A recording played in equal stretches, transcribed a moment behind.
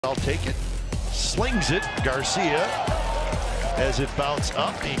I'll take it. Slings it. Garcia as it bounced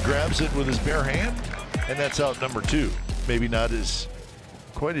up. He grabs it with his bare hand, and that's out number 2. Maybe not as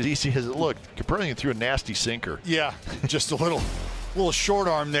quite as easy as it looked. Capernian threw a nasty sinker. Yeah, just a little short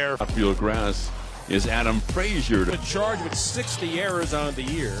arm there. Outfield grass is Adam Frazier. A charge with 60 errors on the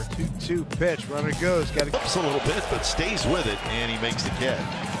year. 2-2 pitch. Runner goes. Got to Flips a little bit, but stays with it, and he makes the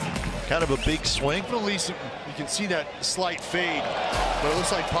catch. Kind of a big swing. At least you can see that slight fade, but it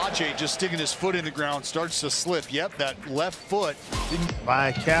looks like Pache just sticking his foot in the ground starts to slip. Yep, that left foot.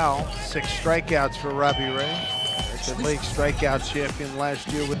 by Cal. 6 strikeouts for Robbie Ray. American League strikeout champion last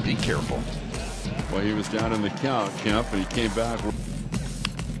year. With Be careful. Well, he was down in the count, Kemp, and he came back.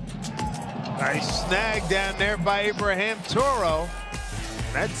 nice snag down there by Abraham Toro.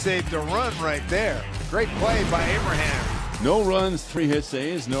 That saved a run right there. Great play by Abraham. No runs, 3 hits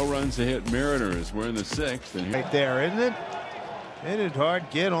A's, no runs to hit Mariners. We're in the 6th. And Right there, isn't it? Hit it hard,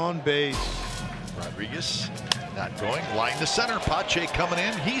 get on base. Rodriguez not going. Line to center. Pache coming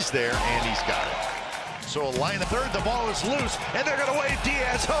in. He's there, and he's got it. So a line to third. The ball is loose, and they're going to wave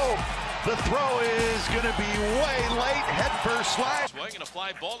Diaz home. The throw is going to be way late. Head first slash. Swinging a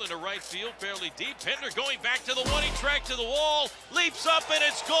fly ball into right field, fairly deep. Pinder going back to the one. He tracked to the wall, leaps up, and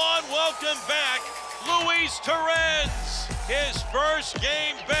it's gone. Welcome back, Luis Torrens. His first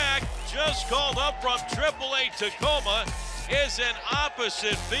game back, just called up from AAA Tacoma, is an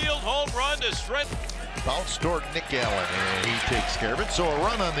opposite field home run to strength. Bounce toward Nick Allen, and he takes care of it. So a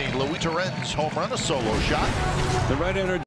run on the Luis Torrens home run, a solo shot. the right-hander